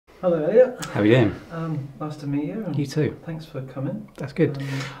Hello, Elliot. How are you doing? Nice to meet you. You too. Thanks for coming. That's good.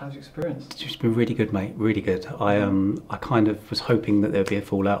 How's your experience? It's just been really good, mate. Really good. I kind of was hoping that there'd be a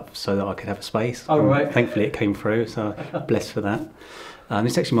fallout so that I could have a space. Oh, right. Thankfully, it came through, so blessed for that.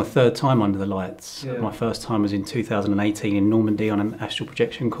 It's actually my third time under the lights. Yeah. My first time was in 2018 in Normandy on an astral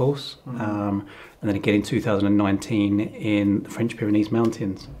projection course, and then again in 2019 in the French Pyrenees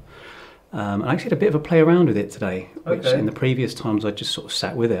Mountains. I actually had a bit of a play around with it today, which in the previous times I just sort of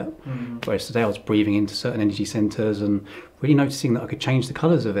sat with it, whereas today I was breathing into certain energy centres and really noticing that I could change the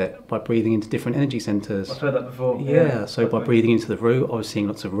colours of it by breathing into different energy centres. I've heard that before. Yeah, so by breathing into the root I was seeing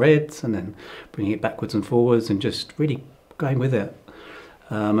lots of reds and then bringing it backwards and forwards and just really going with it.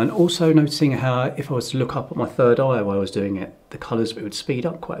 And also noticing how if I was to look up at my third eye while I was doing it, the colours would speed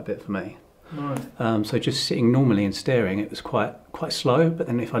up quite a bit for me. Right. So just sitting normally and staring, it was quite slow. But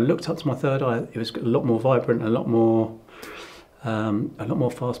then if I looked up to my third eye, it was a lot more vibrant, a lot more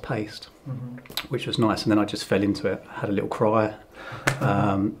fast paced, which was nice. And then I just fell into it, had a little cry,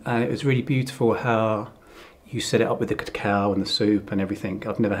 and it was really beautiful how you set it up with the cacao and the soup and everything.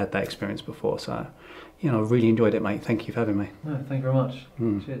 I've never had that experience before, so I really enjoyed it, mate. Thank you for having me. No, thank you very much.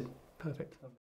 Cheers. Perfect.